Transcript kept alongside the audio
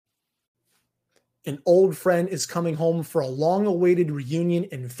An old friend is coming home for a long-awaited reunion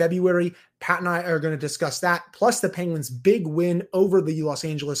in February. Pat and I are going to discuss that, plus the Penguins' big win over the Los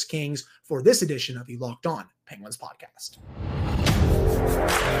Angeles Kings for this edition of the Locked On Penguins podcast.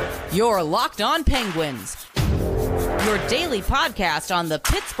 You're Locked On Penguins, your daily podcast on the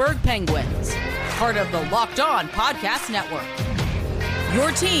Pittsburgh Penguins, part of the Locked On Podcast Network, your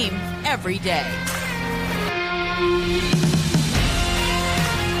team every day.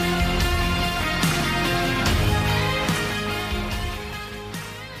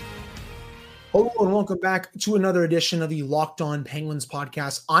 Hello and welcome back to another edition of the Locked On Penguins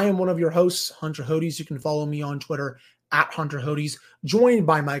podcast. I am one of your hosts, Hunter Hodes. You can follow me on Twitter at Hunter Hodes, joined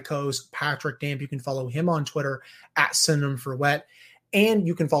by my co-host Patrick Damp. You can follow him on Twitter at Synonym for Wet, and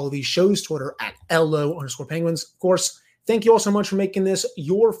you can follow the show's Twitter at LO_Penguins. Of course, thank you all so much for making this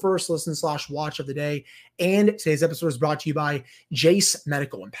your first listen/watch of the day. And today's episode is brought to you by Jace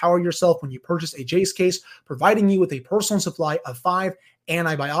Medical. Empower yourself when you purchase a Jace case, providing you with a personal supply of 5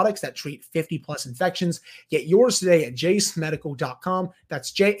 antibiotics that treat 50 plus infections. Get yours today at jacemedical.com.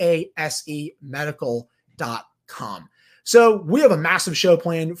 That's JASE medical.com. So we have a massive show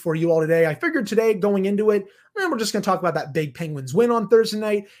planned for you all today. I figured today going into it, we're just going to talk about that big Penguins win on Thursday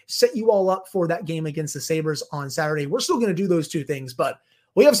night, set you all up for that game against the Sabres on Saturday. We're still going to do those two things, but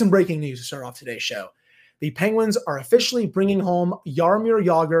we have some breaking news to start off today's show. The Penguins are officially bringing home Jaromir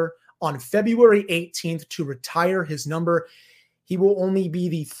Jagr on February 18th to retire his number. He will only be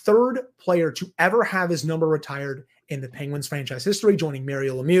the third player to ever have his number retired in the Penguins franchise history, joining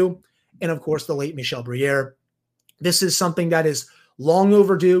Mario Lemieux and, of course, the late Michel Briere. This is something that is long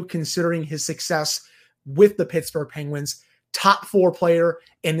overdue considering his success with the Pittsburgh Penguins. Top 4 player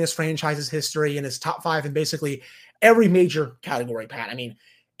in this franchise's history and is top 5 in basically every major category, Pat. I mean,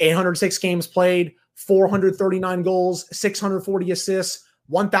 806 games played, 439 goals, 640 assists,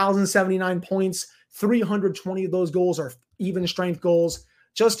 1,079 points, 320 of those goals are even strength goals.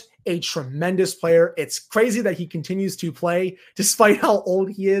 Just a tremendous player. It's crazy that he continues to play despite how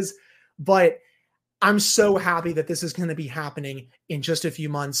old he is, but I'm so happy that this is going to be happening in just a few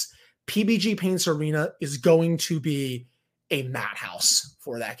months. PBG Paints Arena is going to be a madhouse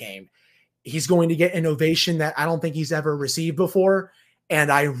for that game. He's going to get an ovation that I don't think he's ever received before,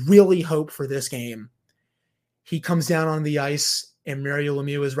 and I really hope for this game he comes down on the ice and Mario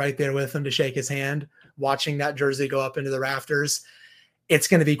Lemieux is right there with him to shake his hand, watching that jersey go up into the rafters. It's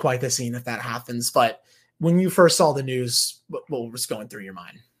going to be quite the scene if that happens. But when you first saw the news, what was going through your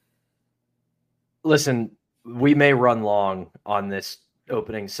mind? Listen, we may run long on this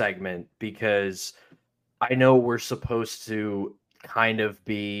opening segment because I know we're supposed to kind of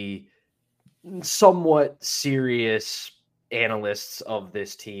be somewhat serious analysts of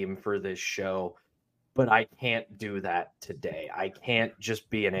this team for this show, but I can't do that today. I can't just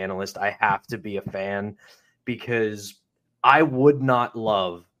be an analyst. I have to be a fan because I would not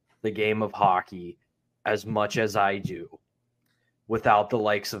love the game of hockey as much as I do without the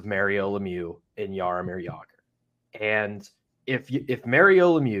likes of Mario Lemieux and Jaromir Jagr. And if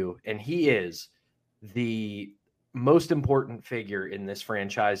Mario Lemieux, and he is the most important figure in this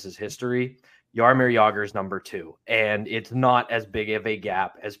franchise's history, Jaromir Jagr is number 2. And it's not as big of a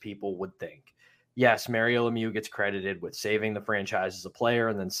gap as people would think. Yes, Mario Lemieux gets credited with saving the franchise as a player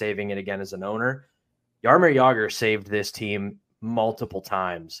and then saving it again as an owner. Jaromir Jagr saved this team multiple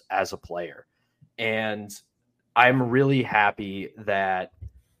times as a player. And I'm really happy that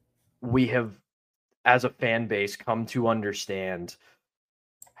we have, as a fan base, come to understand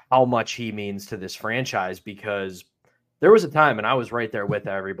how much he means to this franchise, because there was a time, and I was right there with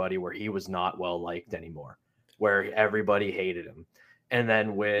everybody, where he was not well liked anymore, where everybody hated him. And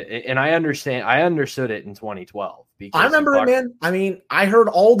then I understood it in 2012. Because I remember it, man. I mean, I heard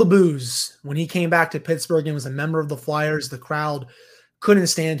all the boos when he came back to Pittsburgh and was a member of the Flyers. The crowd couldn't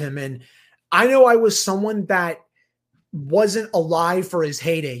stand him. And I know I was someone that wasn't alive for his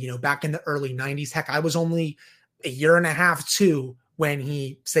heyday, back in the early 90s. Heck, I was only a year and a half, too, when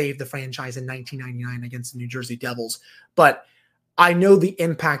he saved the franchise in 1999 against the New Jersey Devils. But I know the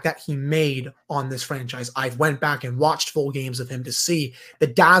impact that he made on this franchise. I went back and watched full games of him to see the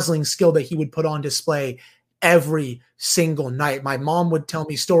dazzling skill that he would put on display every single night. My mom would tell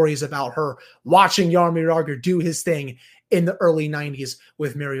me stories about her watching Jaromir Jagr do his thing in the early 90s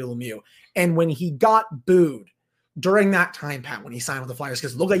with Mario Lemieux. And when he got booed during that time, Pat, when he signed with the Flyers,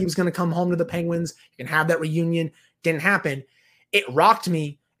 because it looked like he was going to come home to the Penguins and have that reunion, didn't happen. It rocked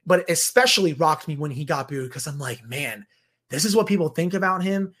me, but especially rocked me when he got booed, because I'm like, man, this is what people think about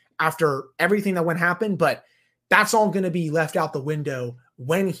him after everything that went happen, but that's all going to be left out the window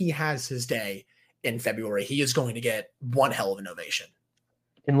when he has his day in February. He is going to get one hell of an ovation.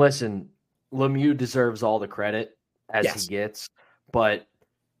 And listen, Lemieux deserves all the credit as he gets, but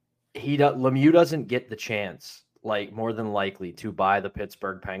Lemieux doesn't get the chance, like more than likely, to buy the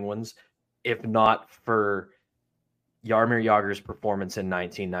Pittsburgh Penguins if not for Jaromir Jagr's performance in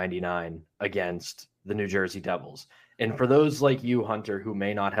 1999 against the New Jersey Devils. And for those like you, Hunter, who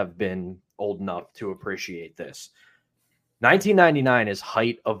may not have been old enough to appreciate this, 1999 is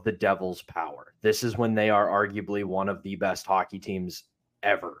height of the Devils' power. This is when they are arguably one of the best hockey teams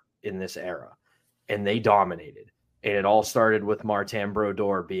ever in this era. And they dominated. And it all started with Martin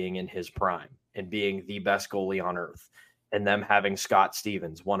Brodeur being in his prime and being the best goalie on earth. And them having Scott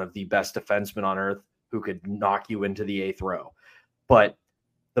Stevens, one of the best defensemen on earth, who could knock you into the eighth row. But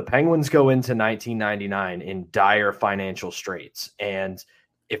the Penguins go into 1999 in dire financial straits. And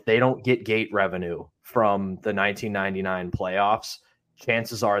if they don't get gate revenue from the 1999 playoffs,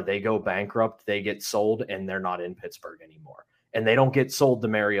 chances are they go bankrupt, they get sold, and they're not in Pittsburgh anymore. And they don't get sold to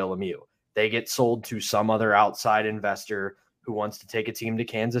Mario Lemieux. They get sold to some other outside investor who wants to take a team to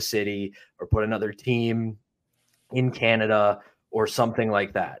Kansas City or put another team in Canada or something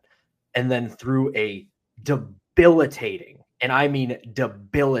like that. And then through a debilitating, and I mean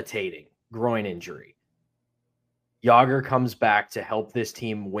debilitating, groin injury, Jagr comes back to help this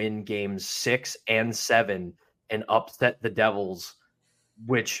team win games 6 and 7 and upset the Devils,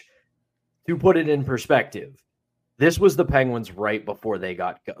 which, to put it in perspective, this was the Penguins right before they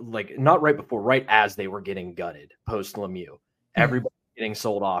got, not right before, right as they were getting gutted post Lemieux. Everybody getting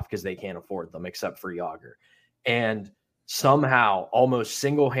sold off because they can't afford them except for Jagr. And somehow, almost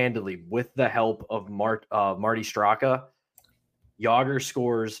single-handedly, with the help of Marty Straka, Jagr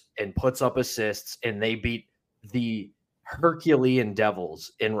scores and puts up assists, and they beat the Herculean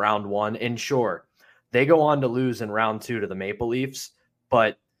Devils in round 1. And sure, they go on to lose in round 2 to the Maple Leafs,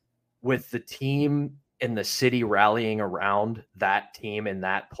 but with the team and the city rallying around that team and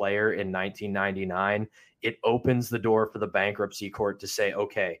that player in 1999, it opens the door for the bankruptcy court to say,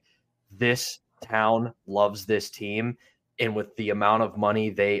 okay, this town loves this team, and with the amount of money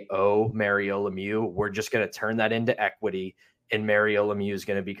they owe Mario Lemieux, we're just going to turn that into equity, and Mario Lemieux is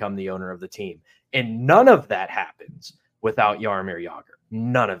going to become the owner of the team. And none of that happens without Jaromir Jagr.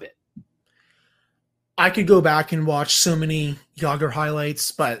 None of it. I could go back and watch so many Jagr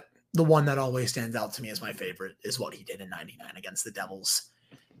highlights, but the one that always stands out to me as my favorite is what he did in 99 against the Devils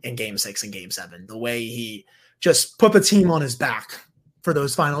in Game 6 and Game 7. The way he just put the team on his back for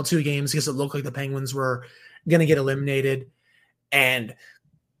those final 2 games because it looked like the Penguins were going to get eliminated. And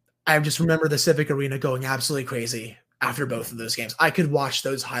I just remember the Civic Arena going absolutely crazy after both of those games. I could watch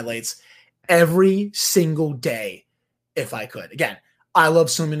those highlights every single day if I could. Again, I love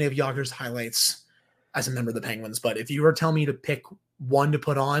so many of Jagr's highlights as a member of the Penguins, but if you were telling me to pick one to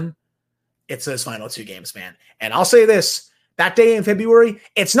put on, it's those final 2 games, man. And I'll say this, that day in February,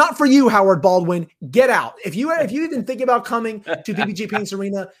 it's not for you, Howard Baldwin. Get out. If you even think about coming to PPG Paints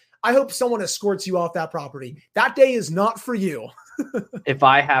Arena, I hope someone escorts you off that property. That day is not for you. If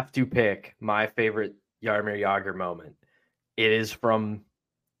I have to pick my favorite Jaromir Jagr moment, it is from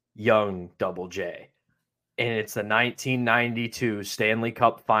young Double J. And it's the 1992 Stanley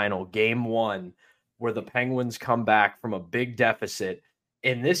Cup Final, Game 1, where the Penguins come back from a big deficit.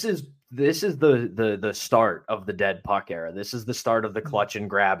 And this is the start of the dead puck era. This is the start of the clutch and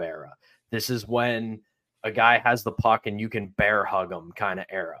grab era. This is when a guy has the puck and you can bear hug him kind of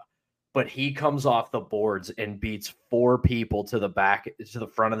era. But he comes off the boards and beats 4 people to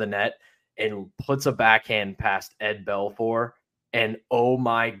the front of the net and puts a backhand past Ed Belfour. And oh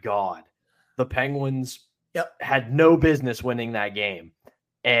my God, the Penguins had no business winning that game.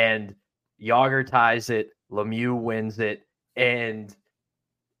 And Jagr ties it, Lemieux wins it, and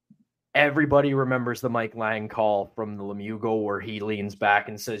everybody remembers the Mike Lang call from the Lemieux goal where he leans back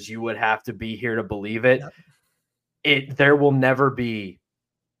and says, "You would have to be here to believe it." There will never be,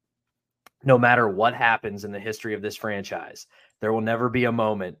 no matter what happens in the history of this franchise, there will never be a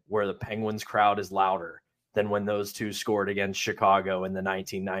moment where the Penguins crowd is louder than when those two scored against Chicago in the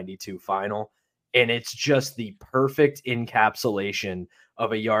 1992 final. And it's just the perfect encapsulation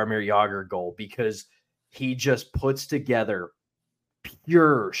of a Jaromir Jagr goal because he just puts together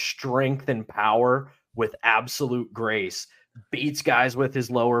pure strength and power with absolute grace, beats guys with his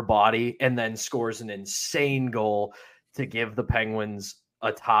lower body, and then scores an insane goal to give the Penguins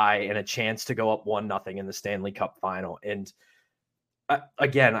a tie and a chance to go up 1-0 in the Stanley Cup final. And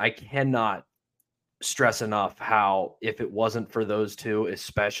again, I cannot stress enough how if it wasn't for those two,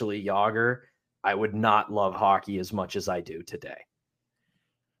 especially Jagr, I would not love hockey as much as I do today.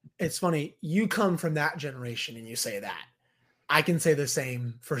 It's funny. You come from that generation and you say that. I can say the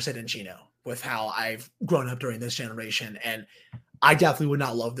same for Sid and Chino with how I've grown up during this generation. And I definitely would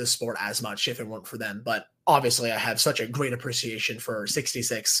not love this sport as much if it weren't for them. But obviously, I have such a great appreciation for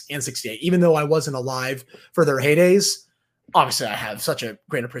 66 and 68, even though I wasn't alive for their heydays. Obviously, I have such a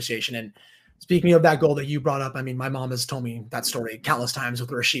great appreciation. And speaking of that goal that you brought up, I mean, my mom has told me that story countless times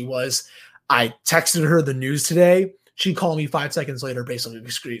with where she was. I texted her the news today. She called me 5 seconds later,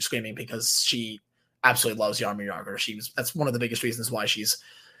 basically screaming because she absolutely loves Jaromir Jagr. That's one of the biggest reasons why she's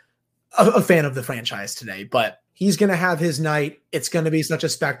a fan of the franchise today. But he's going to have his night. It's going to be such a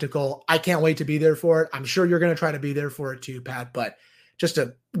spectacle. I can't wait to be there for it. I'm sure you're going to try to be there for it too, Pat. But just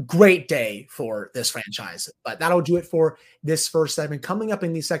a great day for this franchise. But that'll do it for this first segment. Coming up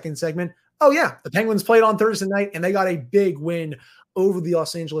in the second segment, oh yeah, the Penguins played on Thursday night and they got a big win over the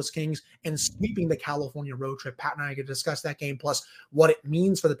Los Angeles Kings and sweeping the California road trip. Pat and I are going to discuss that game plus what it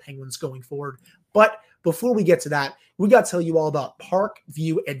means for the Penguins going forward. But before we get to that, we got to tell you all about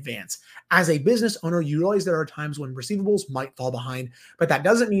Parkview Advance. As a business owner, you realize there are times when receivables might fall behind, but that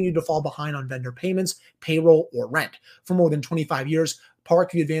doesn't mean you need to fall behind on vendor payments, payroll, or rent. For more than 25 years,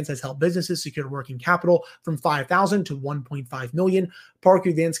 Parkview Advance has helped businesses secure working capital from $5,000 to $1.5 million. Parkview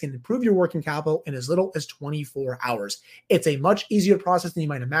Advance can improve your working capital in as little as 24 hours. It's a much easier process than you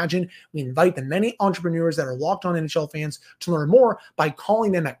might imagine. We invite the many entrepreneurs that are locked on NHL fans to learn more by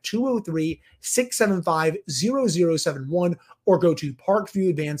calling them at 203-675-0071 or go to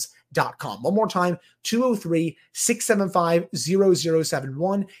parkviewadvance.com. One more time,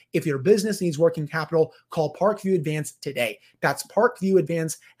 203-675-0071. If your business needs working capital, call Parkview Advance today. That's Parkview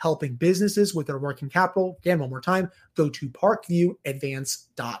Advance, helping businesses with their working capital. Again, one more time, go to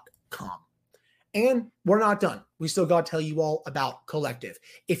parkviewadvance.com. And we're not done. We still got to tell you all about Collective.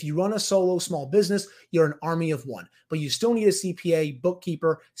 If you run a solo small business, you're an army of one, but you still need a CPA,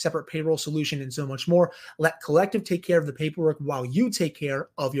 bookkeeper, separate payroll solution, and so much more. Let Collective take care of the paperwork while you take care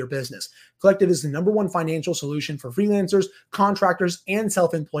of your business. Collective is the #1 financial solution for freelancers, contractors, and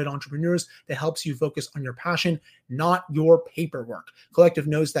self-employed entrepreneurs that helps you focus on your passion, not your paperwork. Collective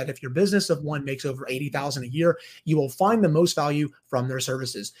knows that if your business of one makes over $80,000 a year, you will find the most value from their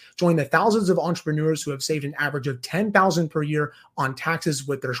services. Join the thousands of entrepreneurs who have saved an average of $10,000 per year on taxes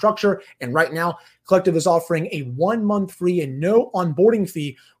with their structure. And right now, Collective is offering a 1-month free and no onboarding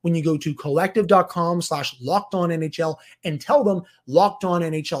fee when you go to collective.com/LockedOnNHL and tell them Locked On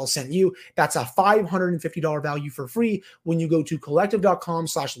NHL sent you. That's a $550 value for free when you go to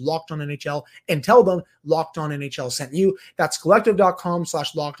collective.com/LockedOnNHL and tell them Locked On NHL sent you. That's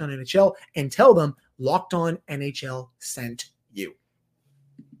collective.com/LockedOnNHL and tell them Locked On NHL sent you.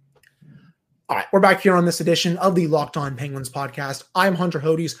 All right, we're back here on this edition of the Locked On Penguins podcast. I'm Hunter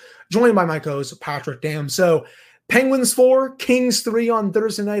Hodes, joined by my co-host Patrick Dam. So Penguins 4, Kings 3 on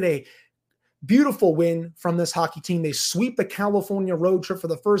Thursday night. A beautiful win from this hockey team. They sweep the California road trip for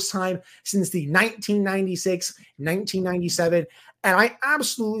the first time since the 1996-1997. And I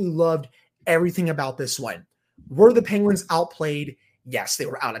absolutely loved everything about this one. Were the Penguins outplayed? Yes, they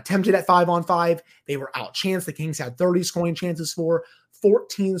were out-attempted at 5-on-5. They were out-chanced. The Kings had 30 scoring chances for,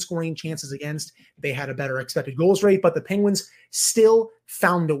 14 scoring chances against. They had a better expected goals rate, but the Penguins still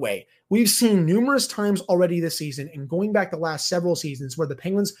found a way. We've seen numerous times already this season and going back the last several seasons where the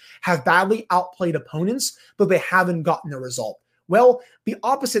Penguins have badly outplayed opponents, but they haven't gotten the result. Well, the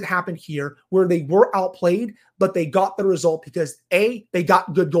opposite happened here where they were outplayed, but they got the result because A, they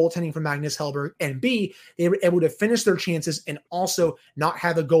got good goaltending from Magnus Hellberg, and B, they were able to finish their chances and also not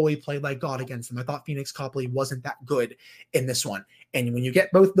have a goalie play like God against them. I thought Phoenix Copley wasn't that good in this one. And when you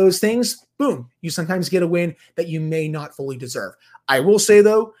get both those things, boom, you sometimes get a win that you may not fully deserve. I will say,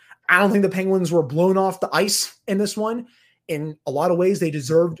 though, I don't think the Penguins were blown off the ice in this one. In a lot of ways, they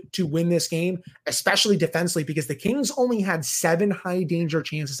deserved to win this game, especially defensively, because the Kings only had 7 high-danger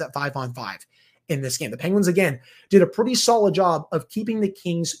chances at 5-on-5 in this game. The Penguins, again, did a pretty solid job of keeping the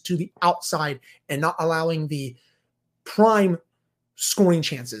Kings to the outside and not allowing the prime scoring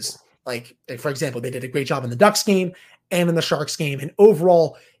chances. Like, for example, they did a great job in the Ducks game and in the Sharks game. And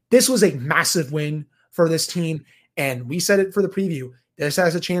overall, this was a massive win for this team. And we said it for the preview. This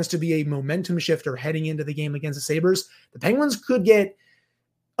has a chance to be a momentum shifter heading into the game against the Sabres. The Penguins could get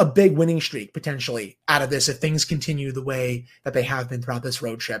a big winning streak potentially out of this if things continue the way that they have been throughout this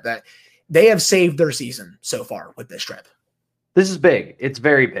road trip. That they have saved their season so far with this trip. This is big. It's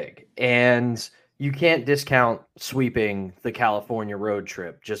very big. And you can't discount sweeping the California road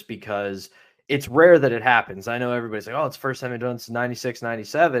trip just because it's rare that it happens. I know everybody's like, oh, it's the first time they've done it since 96,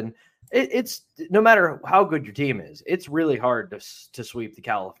 97. It's no matter how good your team is, it's really hard to sweep the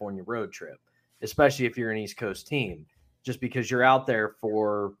California road trip, especially if you're an East Coast team, just because you're out there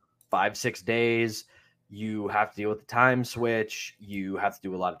for 5-6 days. You have to deal with the time switch. You have to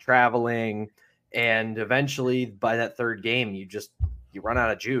do a lot of traveling. And eventually by that third game, you run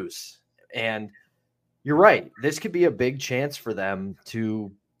out of juice. And you're right. This could be a big chance for them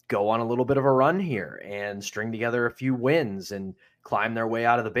to go on a little bit of a run here and string together a few wins and climb their way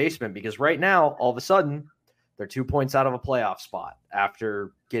out of the basement, because right now, all of a sudden, they're 2 points out of a playoff spot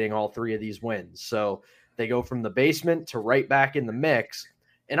after getting all three of these wins. So they go from the basement to right back in the mix.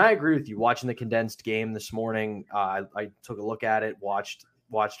 And I agree with you. Watching the condensed game this morning, I took a look at it, watched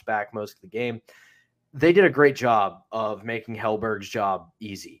back most of the game. They did a great job of making Hellberg's job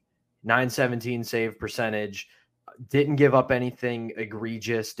easy. 917 save percentage, didn't give up anything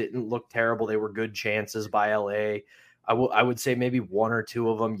egregious, didn't look terrible. They were good chances by LA. I would say maybe one or two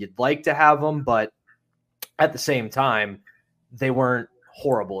of them you'd like to have them, but at the same time, they weren't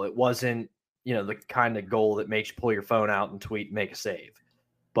horrible. It wasn't, the kind of goal that makes you pull your phone out and tweet, make a save.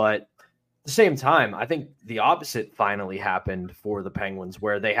 But at the same time, I think the opposite finally happened for the Penguins,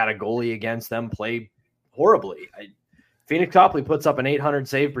 where they had a goalie against them play horribly. Phoenix Copley puts up an 800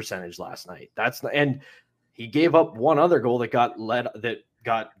 save percentage last night. And he gave up one other goal that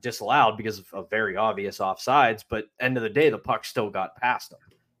got disallowed because of very obvious offsides, but end of the day, the puck still got past him.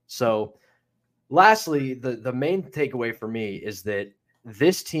 So lastly, the main takeaway for me is that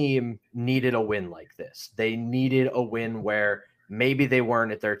this team needed a win like this. They needed a win where maybe they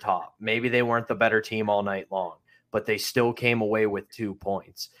weren't at their top. Maybe they weren't the better team all night long, but they still came away with 2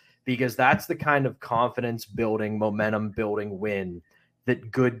 points, because that's the kind of confidence building, momentum building win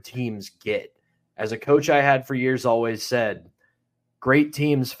that good teams get. As a coach I had for years always said, great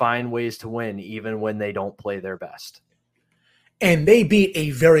teams find ways to win even when they don't play their best. And they beat a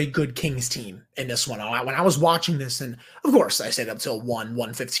very good Kings team in this one. When I was watching this, and of course I stayed up till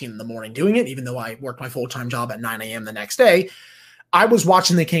 1:15 in the morning doing it, even though I worked my full-time job at 9 a.m. the next day, I was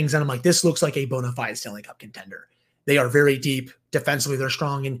watching the Kings and I'm like, this looks like a bona fide Stanley Cup contender. They are very deep. Defensively, they're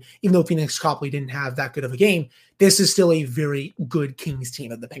strong. And even though Phoenix Copley didn't have that good of a game, this is still a very good Kings team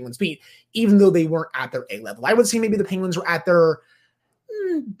that the Penguins beat, even though they weren't at their A level. I would say maybe the Penguins were at their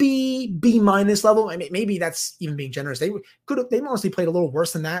B minus level. I mean, maybe that's even being generous. They honestly played a little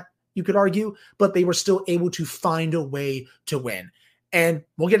worse than that, you could argue, but they were still able to find a way to win. And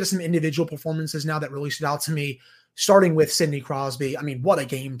we'll get to some individual performances now that really stood out to me, starting with Sidney Crosby. I mean, what a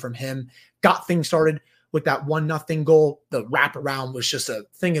game from him. Got things started with that 1-0 goal. The wraparound was just a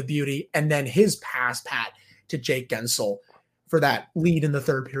thing of beauty. And then his pass, Pat, to Jake Gensel for that lead in the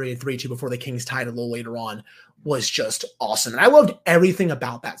third period, 3-2, before the Kings tied a little later on, was just awesome. And I loved everything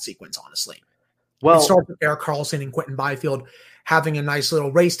about that sequence, honestly. Well, it started with Erik Karlsson and Quentin Byfield having a nice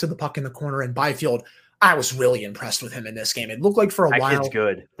little race to the puck in the corner. And Byfield, I was really impressed with him in this game. It looked like for a while. That kid's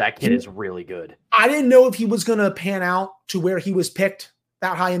good. That kid is really good. I didn't know if he was going to pan out to where he was picked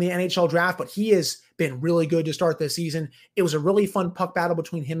that high in the NHL draft, but he has been really good to start this season. It was a really fun puck battle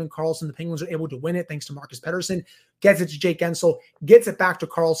between him and Karlsson. The Penguins were able to win it thanks to Marcus Pettersson. Gets it to Jake Gensel, gets it back to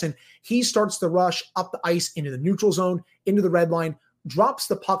Karlsson. He starts the rush up the ice into the neutral zone, into the red line, drops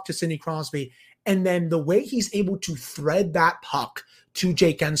the puck to Sidney Crosby, and then the way he's able to thread that puck to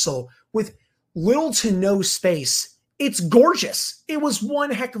Jake Gensel with little to no space, it's gorgeous. It was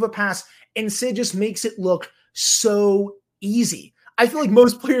one heck of a pass, and Sid just makes it look so easy. I feel like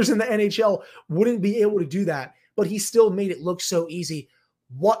most players in the NHL wouldn't be able to do that, but he still made it look so easy.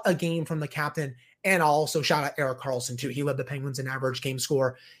 What a game from the captain. And I'll also shout out Erik Karlsson too. He led the Penguins in average game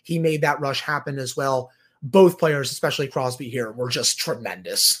score. He made that rush happen as well. Both players, especially Crosby here, were just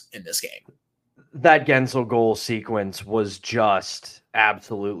tremendous in this game. That Gensel goal sequence was just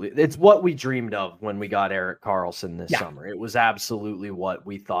absolutely, it's what we dreamed of when we got Erik Karlsson this summer. It was absolutely what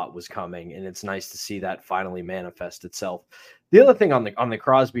we thought was coming, and it's nice to see that finally manifest itself. The other thing on the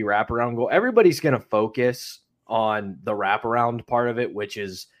Crosby wraparound goal, everybody's going to focus on the wraparound part of it, which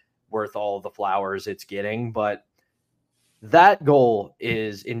is worth all the flowers it's getting. But that goal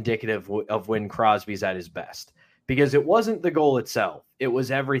is indicative of when Crosby's at his best, because it wasn't the goal itself. It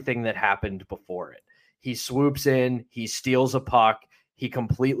was everything that happened before it. He swoops in, he steals a puck, he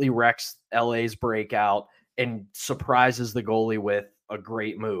completely wrecks LA's breakout and surprises the goalie with a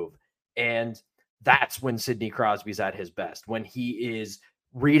great move. And that's when Sidney Crosby's at his best, when he is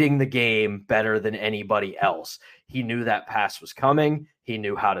reading the game better than anybody else. He knew that pass was coming. He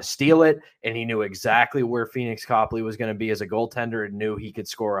knew how to steal it, and he knew exactly where Phoenix Copley was going to be as a goaltender and knew he could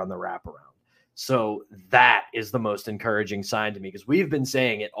score on the wraparound. So that is the most encouraging sign to me, because we've been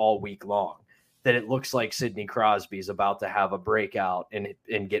saying it all week long, that it looks like Sidney Crosby is about to have a breakout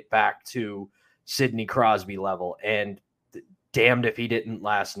and get back to Sidney Crosby level. And damned if he didn't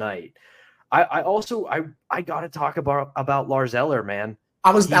last night. I also got to talk about Lars Eller, man.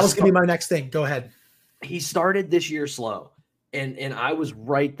 That was going to be my next thing. Go ahead. He started this year slow. And I was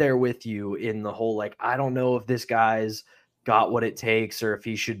right there with you in the whole, like, I don't know if this guy's got what it takes or if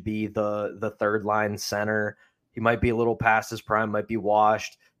he should be the third line center. He might be a little past his prime, might be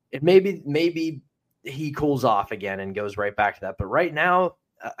washed. And maybe he cools off again and goes right back to that. But right now,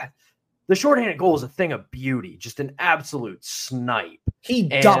 the shorthanded goal is a thing of beauty, just an absolute snipe. He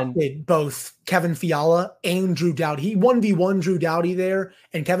dusted both Kevin Fiala and Drew Doughty. He 1v1 Drew Doughty there,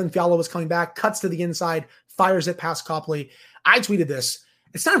 and Kevin Fiala was coming back, cuts to the inside, fires it past Copley. I tweeted this.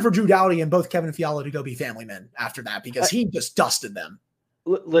 It's time for Drew Doughty and both Kevin Fiala to go be family men after that, because he just dusted them.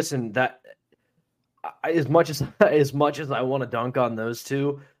 Listen, that as much as I want to dunk on those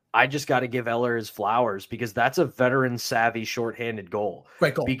two, I just got to give Eller his flowers, because that's a veteran savvy shorthanded goal.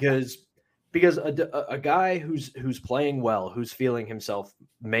 Great goal. Because a guy who's playing well, who's feeling himself,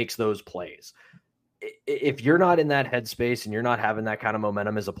 makes those plays. If you're not in that headspace and you're not having that kind of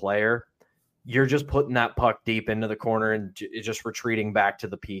momentum as a player, you're just putting that puck deep into the corner and just retreating back to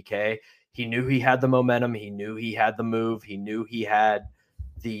the PK. He knew he had the momentum. He knew he had the move. He knew he had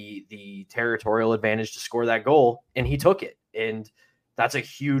the territorial advantage to score that goal, and he took it. And that's a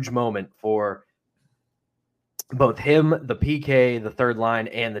huge moment for both him, the PK, the third line,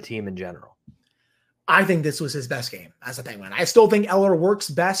 and the team in general. I think this was his best game as a Penguin. I still think Eller works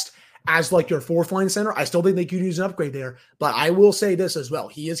best as like your fourth line center. I still think they could use an upgrade there, but I will say this as well.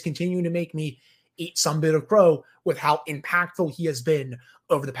 He is continuing to make me eat some bit of crow with how impactful he has been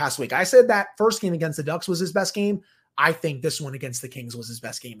over the past week. I said that first game against the Ducks was his best game. I think this one against the Kings was his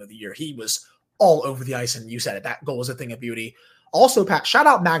best game of the year. He was all over the ice, and you said it. That goal was a thing of beauty. Also, Pat, shout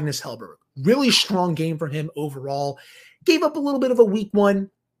out Magnus Hellberg. Really strong game from him overall. Gave up a little bit of a weak one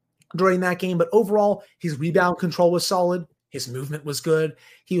during that game, but overall, his rebound control was solid. His movement was good.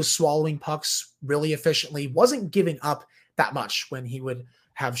 He was swallowing pucks really efficiently. Wasn't giving up that much when he would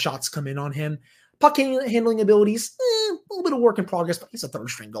have shots come in on him. Puck handling abilities, a little bit of work in progress, but he's a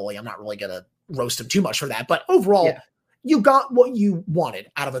third-string goalie. I'm not really going to roast him too much for that. But overall, you got what you wanted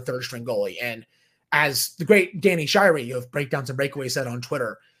out of a third-string goalie. And as the great Danny Shirey of Breakdowns and Breakaways said on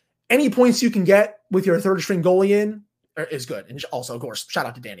Twitter, any points you can get with your third-string goalie in is good. And also, of course, shout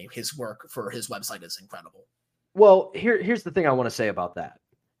out to Danny. His work for his website is incredible. Well, here's the thing I want to say about that.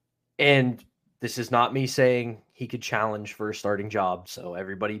 And this is not me saying he could challenge for a starting job. So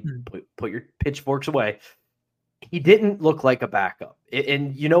everybody put your pitchforks away. He didn't look like a backup.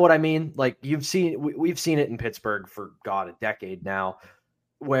 And you know what I mean? Like we've seen it in Pittsburgh for a decade now,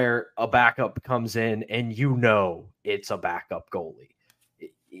 where a backup comes in and you know it's a backup goalie.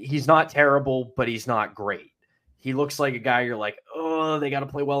 He's not terrible, but he's not great. He looks like a guy you're like, oh, they got to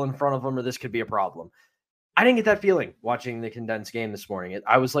play well in front of him or this could be a problem. I didn't get that feeling watching the condensed game this morning.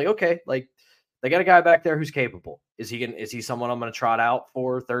 I was like, okay, like they got a guy back there who's capable. Is he someone I'm going to trot out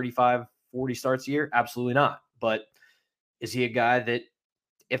for 35, 40 starts a year? Absolutely not. But is he a guy that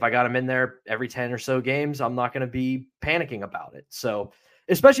if I got him in there every 10 or so games, I'm not going to be panicking about it? So,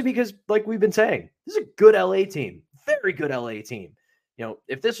 especially because like we've been saying, this is a good LA team, very good LA team. You know,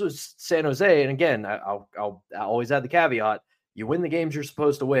 if this was San Jose, and again, I'll always add the caveat, you win the games you're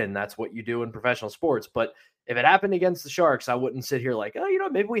supposed to win. That's what you do in professional sports. But if it happened against the Sharks, I wouldn't sit here like, oh,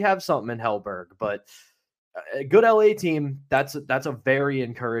 maybe we have something in Hellberg. But a good LA team, that's a very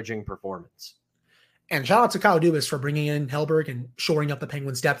encouraging performance. And shout out to Kyle Dubas for bringing in Hellberg and shoring up the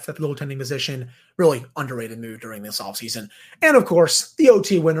Penguins' depth at the goaltending position. Really underrated move during this offseason. And of course, the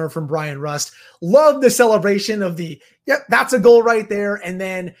OT winner from Brian Rust. Love the celebration of that's a goal right there. And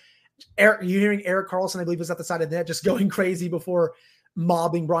then you're hearing Eric Carlson, I believe, was at the side of the net, just going crazy before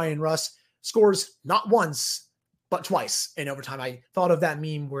mobbing Brian Rust. Scores not once, but twice in overtime. I thought of that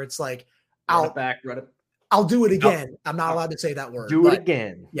meme where it's like, Run it. I'll do it again. I'm not allowed to say that word. Do it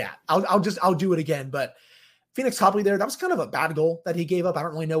again. Yeah, I'll do it again. But Phoenix Copley there, that was kind of a bad goal that he gave up. I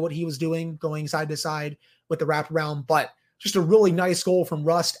don't really know what he was doing going side to side with the wraparound, but just a really nice goal from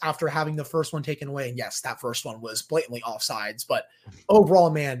Rust after having the first one taken away. And yes, that first one was blatantly offsides. But overall,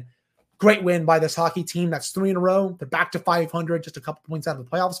 man, great win by this hockey team. That's 3 in a row. They're back to 500, just a couple points out of the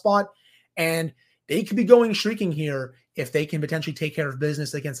playoff spot. And they could be going streaking here if they can potentially take care of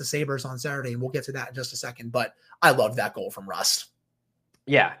business against the Sabres on Saturday. And we'll get to that in just a second. But I loved that goal from Rust.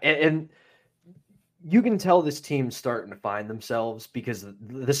 Yeah. And you can tell this team's starting to find themselves because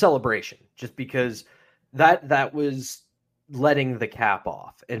the celebration, just because that was letting the cap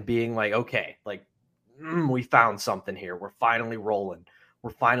off and being like, okay, like we found something here. We're finally rolling. We're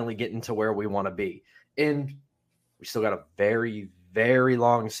finally getting to where we want to be. And we still got a very, very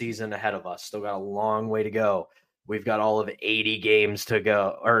long season ahead of us. Still got a long way to go. We've got all of 80 games to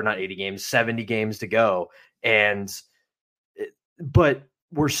go, or not 80 games, 70 games to go. But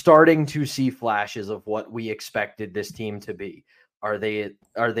we're starting to see flashes of what we expected this team to be. Are they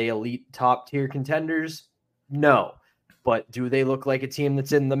elite top tier contenders? No. But do they look like a team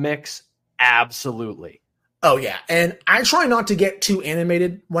that's in the mix? Absolutely. Oh, yeah. And I try not to get too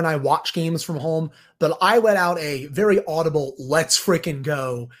animated when I watch games from home, but I let out a very audible "let's freaking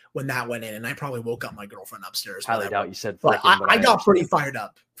go" when that went in. And I probably woke up my girlfriend upstairs. Highly doubt you said freaking. But I got pretty fired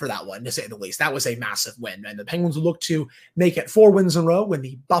up for that one, to say the least. That was a massive win. And the Penguins will look to make it 4 wins in a row when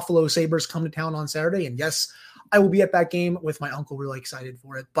the Buffalo Sabres come to town on Saturday. And yes, I will be at that game with my uncle, really excited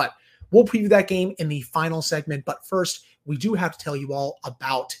for it. But we'll preview that game in the final segment. But first, we do have to tell you all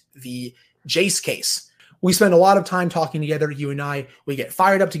about the Jace case. We spend a lot of time talking together, you and I. We get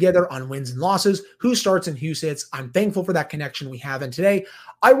fired up together on wins and losses, who starts and who sits. I'm thankful for that connection we have. And today,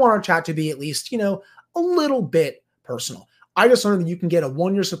 I want our chat to be at least, a little bit personal. I just learned that you can get a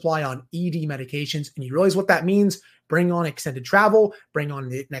 1-year supply on ED medications, and you realize what that means. Bring on extended travel, bring on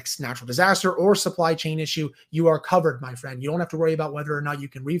the next natural disaster or supply chain issue. You are covered, my friend. You don't have to worry about whether or not you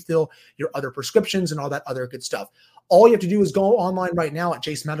can refill your other prescriptions and all that other good stuff. All you have to do is go online right now at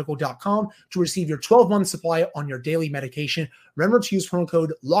jacemedical.com to receive your 12-month supply on your daily medication. Remember to use promo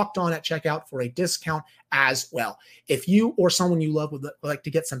code LOCKEDON at checkout for a discount as well. If you or someone you love would like to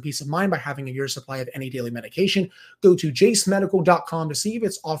get some peace of mind by having a year's supply of any daily medication, go to jacemedical.com to see if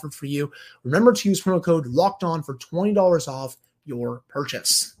it's offered for you. Remember to use promo code LOCKEDON for $20 off your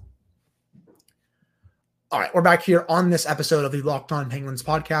purchase. All right, we're back here on this episode of the Locked On Penguins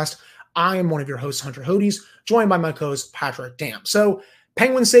podcast. I am one of your hosts, Hunter Hodes, joined by my co-host, Patrick Dam. So,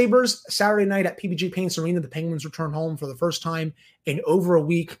 Penguins Sabres, Saturday night at PPG Paints Arena. The Penguins return home for the first time in over a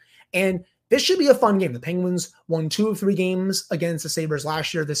week. And this should be a fun game. The Penguins won 2 of 3 games against the Sabres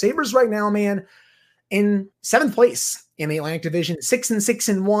last year. The Sabres right now, man, in 7th place in the Atlantic Division,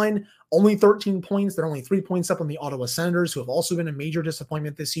 6-6-1, only 13 points. They're only 3 points up on the Ottawa Senators, who have also been a major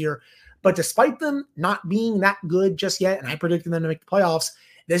disappointment this year. But despite them not being that good just yet, and I predicted them to make the playoffs,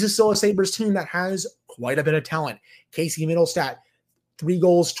 this is still a Sabres team that has quite a bit of talent. Casey Middlestat, 3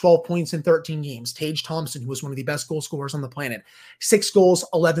 goals, 12 points in 13 games. Tage Thompson, who was one of the best goal scorers on the planet, 6 goals,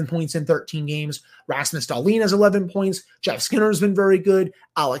 11 points in 13 games. Rasmus Dahlin has 11 points. Jeff Skinner has been very good.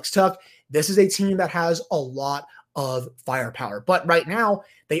 Alex Tuch. This is a team that has a lot of firepower. But right now,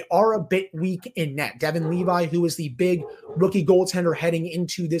 they are a bit weak in net. Devin Levi, who is the big rookie goaltender heading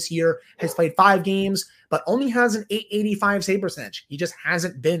into this year, has played 5 games, but only has an .885 save percentage. He just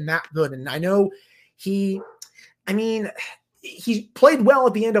hasn't been that good. And I know he played well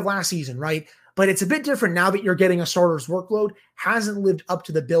at the end of last season, right? But it's a bit different now that you're getting a starter's workload. Hasn't lived up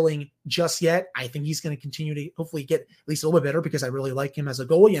to the billing just yet. I think he's going to continue to hopefully get at least a little bit better because I really like him as a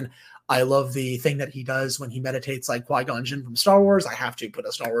goalie. And I love the thing that he does when he meditates like Qui-Gon Jinn from Star Wars. I have to put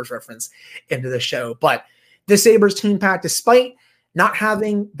a Star Wars reference into the show. But the Sabres team, Pat, despite not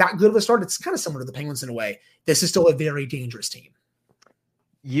having that good of a start, it's kind of similar to the Penguins in a way. This is still a very dangerous team.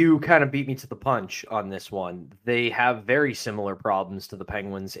 You kind of beat me to the punch on this one. They have very similar problems to the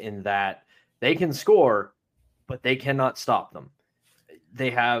Penguins in that they can score, but they cannot stop them.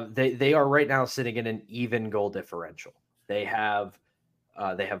 They are right now sitting in an even goal differential. They have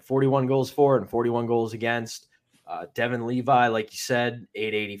 41 goals for and 41 goals against. Devin Levi, like you said,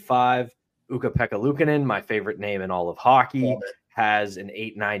 885. Ukko-Pekka Luukkonen, my favorite name in all of hockey, has an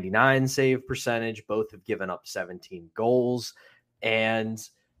 899 save percentage. Both have given up 17 goals. And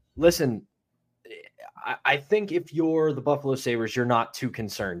listen, I think if you're the Buffalo Sabres, you're not too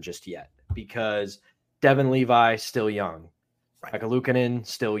concerned just yet because Devin Levi, still young. Pekka Luukkonen,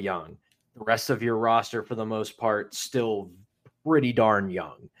 still young. The rest of your roster, for the most part, still pretty darn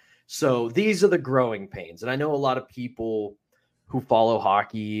young. So these are the growing pains. And I know a lot of people who follow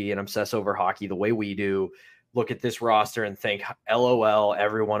hockey and obsess over hockey the way we do look at this roster and think, LOL,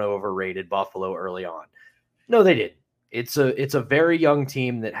 everyone overrated Buffalo early on. No, they didn't. It's a very young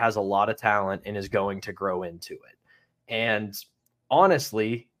team that has a lot of talent and is going to grow into it. And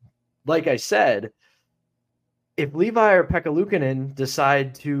honestly, like I said, if Levi or Pekka Luukkonen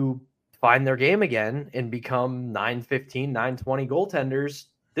decide to find their game again and become 915, 920 goaltenders,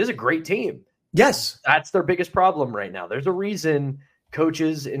 this is a great team. Yes. That's their biggest problem right now. There's a reason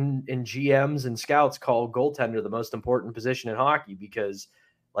coaches and GMs and scouts call goaltender the most important position in hockey because,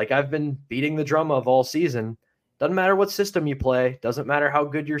 like I've been beating the drum of all season, doesn't matter what system you play, doesn't matter how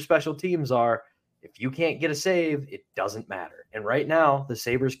good your special teams are. If you can't get a save, it doesn't matter. And right now, the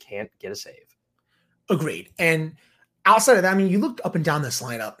Sabres can't get a save. Agreed. And outside of that, I mean, you look up and down this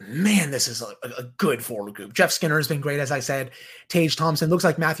lineup, man, this is a good forward group. Jeff Skinner has been great, as I said. Tage Thompson, looks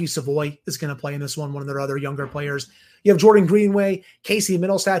like Matthew Savoy is going to play in this one of their other younger players. You have Jordan Greenway, Casey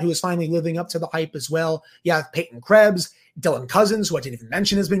Middlestat, who is finally living up to the hype as well. You have Peyton Krebs, Dylan Cousins, who I didn't even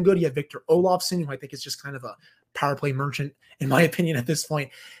mention has been good. You have Victor Olofsson, who I think is just kind of a power play merchant, in my opinion, at this point.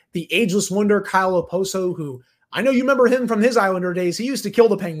 The ageless wonder, Kyle Oposo, who I know you remember him from his Islander days. He used to kill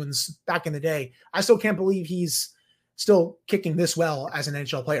the Penguins back in the day. I still can't believe he's still kicking this well as an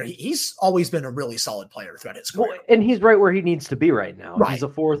NHL player. He's always been a really solid player throughout his career. Well, and he's right where he needs to be right now. Right.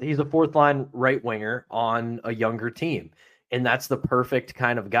 He's a fourth line right winger on a younger team. And that's the perfect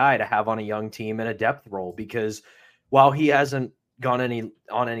kind of guy to have on a young team in a depth role, because while he hasn't gone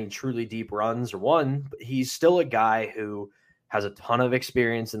on any truly deep runs or won, he's still a guy who has a ton of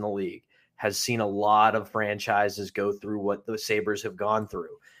experience in the league, has seen a lot of franchises go through what the Sabres have gone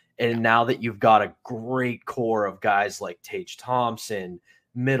through. And now that you've got a great core of guys like Tage Thompson,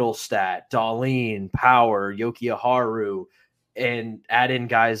 Middlestat, Dahlin, Power, Yoki Aharu, and add in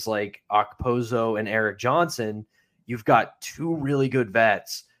guys like Okposo and Eric Johnson, you've got two really good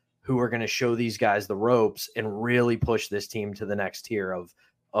vets who are going to show these guys the ropes and really push this team to the next tier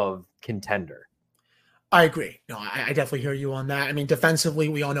of contender. I agree. No, I definitely hear you on that. I mean, defensively,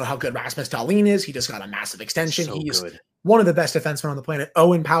 we all know how good Rasmus Dahlin is. He just got a massive extension. So He's good. One of the best defensemen on the planet.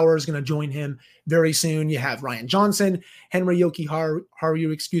 Owen Power is going to join him very soon. You have Ryan Johnson, Henry Yoki Haru,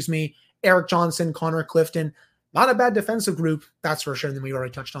 Eric Johnson, Connor Clifton. Not a bad defensive group, that's for sure. And then we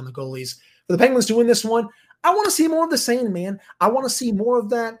already touched on the goalies. For the Penguins to win this one, I want to see more of the same, man. I want to see more of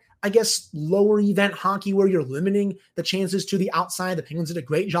that, I guess, lower event hockey where you're limiting the chances to the outside. The Penguins did a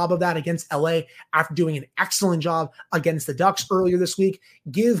great job of that against LA after doing an excellent job against the Ducks earlier this week.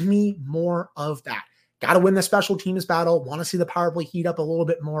 Give me more of that. Got to win the special teams battle. Want to see the power play heat up a little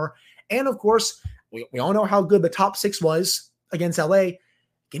bit more. And of course, we all know how good the top six was against LA.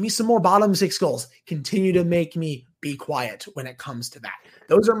 Give me some more bottom six goals. Continue to make me be quiet when it comes to that.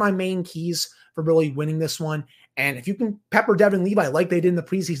 Those are my main keys for really winning this one. And if you can pepper Devin Levi like they did in the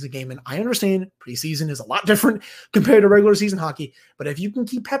preseason game, and I understand preseason is a lot different compared to regular season hockey, but if you can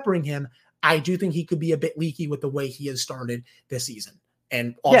keep peppering him, I do think he could be a bit leaky with the way he has started this season.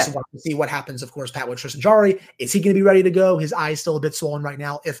 And also want to see what happens, of course, Pat with Tristan Jarry. Is he going to be ready to go? His eye's still a bit swollen right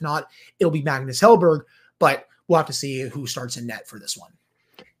now. If not, it'll be Magnus Hellberg, but we'll have to see who starts in net for this one.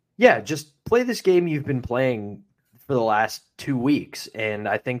 Yeah, just play this game you've been playing for the last 2 weeks, and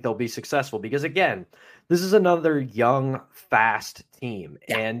I think they'll be successful because, again, this is another young, fast team.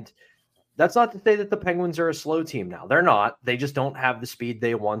 Yeah. And that's not to say that the Penguins are a slow team now. They're not. They just don't have the speed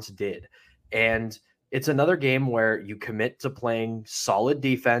they once did. And it's another game where you commit to playing solid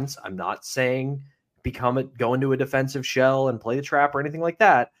defense. I'm not saying go into a defensive shell and play the trap or anything like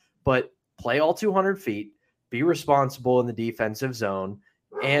that, but play all 200 feet, be responsible in the defensive zone,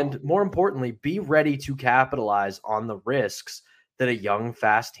 and more importantly, be ready to capitalize on the risks that a young,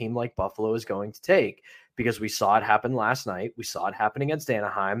 fast team like Buffalo is going to take, because we saw it happen last night. We saw it happen against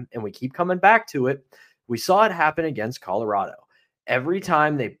Anaheim, and we keep coming back to it. We saw it happen against Colorado. Every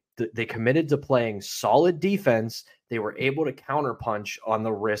time they committed to playing solid defense, they were able to counterpunch on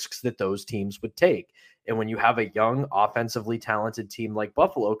the risks that those teams would take. And when you have a young, offensively talented team like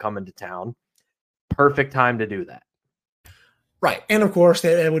Buffalo coming to town, perfect time to do that. Right. And of course,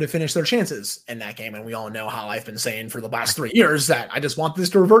 they would have finished their chances in that game. And we all know how I've been saying for the last 3 years that I just want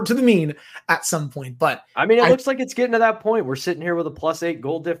this to revert to the mean at some point. But I mean, it looks like it's getting to that point. We're sitting here with a +8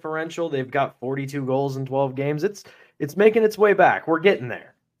 goal differential. They've got 42 goals in 12 games. It's making its way back. We're getting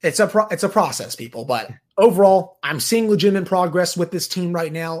there. It's a process, people. But overall, I'm seeing legitimate progress with this team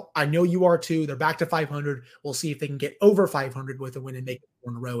right now. I know you are too. They're back to 500. We'll see if they can get over 500 with a win and make it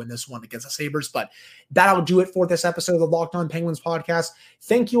 4 in a row in this one against the Sabres. But that'll do it for this episode of the Locked On Penguins podcast.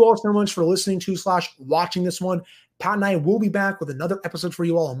 Thank you all so much for listening to / watching this one. Pat and I will be back with another episode for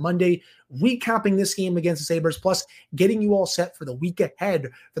you all on Monday, recapping this game against the Sabres, plus getting you all set for the week ahead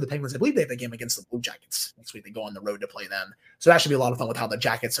for the Penguins. I believe they have a game against the Blue Jackets next week. They go on the road to play them. So that should be a lot of fun with how the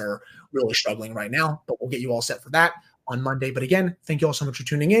Jackets are really struggling right now, but we'll get you all set for that on Monday. But again, thank you all so much for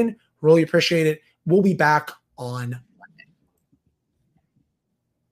tuning in. Really appreciate it. We'll be back on